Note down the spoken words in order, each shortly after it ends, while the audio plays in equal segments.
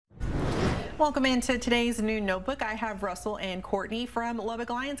Welcome into today's new notebook. I have Russell and Courtney from Lubbock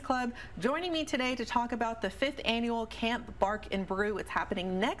Lions Club joining me today to talk about the 5th annual Camp Bark and Brew. It's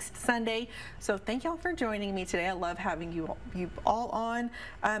happening next Sunday. So thank y'all for joining me today. I love having you all on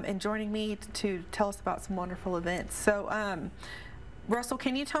and joining me to tell us about some wonderful events. So Russell,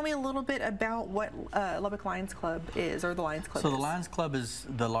 can you tell me a little bit about what Lubbock Lions Club is, or the Lions Club is? The Lions Club is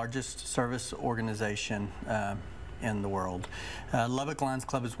the largest service organization in the world. Lubbock Lions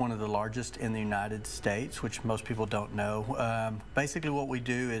Club is one of the largest in the United States, which most people don't know. Basically what we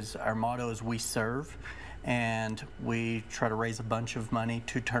do is, our motto is we serve, and we try to raise a bunch of money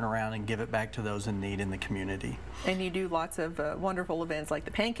to turn around and give it back to those in need in the community. And you do lots of wonderful events like the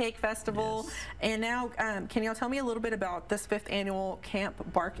Pancake Festival. Yes. And now, can y'all tell me a little bit about this 5th annual Camp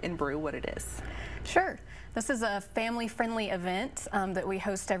Bark and Brew, what it is? Sure. This is a family-friendly event that we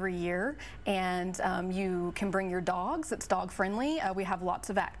host every year, and you can bring your dogs. It's dog-friendly. We have lots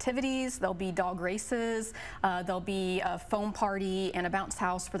of activities. There'll be dog races. There'll be a foam party and a bounce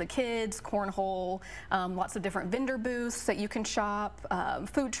house for the kids, cornhole, lots of different vendor booths that you can shop,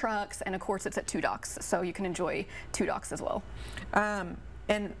 food trucks, and of course it's at Two Docks, so you can enjoy Two Docks as well.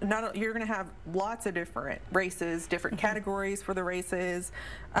 And you're going to have lots of different races, different categories for the races.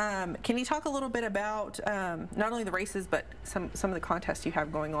 Can you talk a little bit about not only the races, but some of the contests you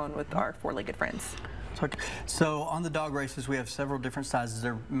have going on with our four-legged friends? So on the dog races, we have several different sizes.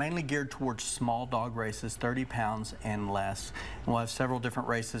 They're mainly geared towards small dog races, 30 pounds and less. And we'll have several different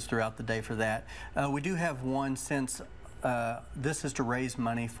races throughout the day for that. We do have one, since this is to raise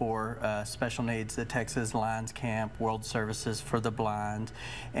money for special needs, the Texas Lions Camp, World Services for the Blind,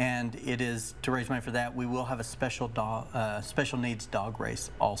 and it is to raise money for that. We will have a special needs dog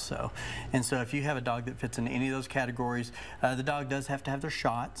race also. And so if you have a dog that fits in any of those categories, the dog does have to have their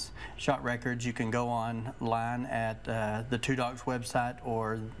shot records. You can go online at the Two Dogs website,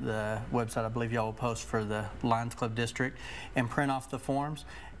 or the website I believe y'all will post for the Lions Club District, and print off the forms.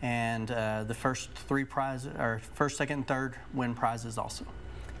 And the first 3 prizes, or first, second, and third, win prizes also.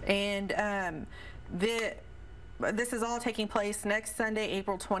 And this is all taking place next Sunday,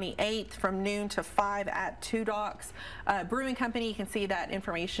 April 28th, from noon to 5 at Two Docks Brewing Company. You can see that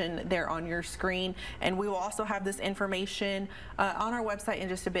information there on your screen, and we will also have this information on our website in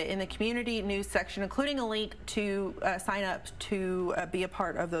just a bit in the community news section, including a link to sign up to be a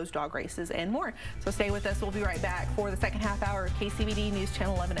part of those dog races and more. So stay with us. We'll be right back for the second half hour of KCBD News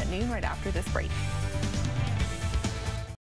Channel 11 at noon, right after this break.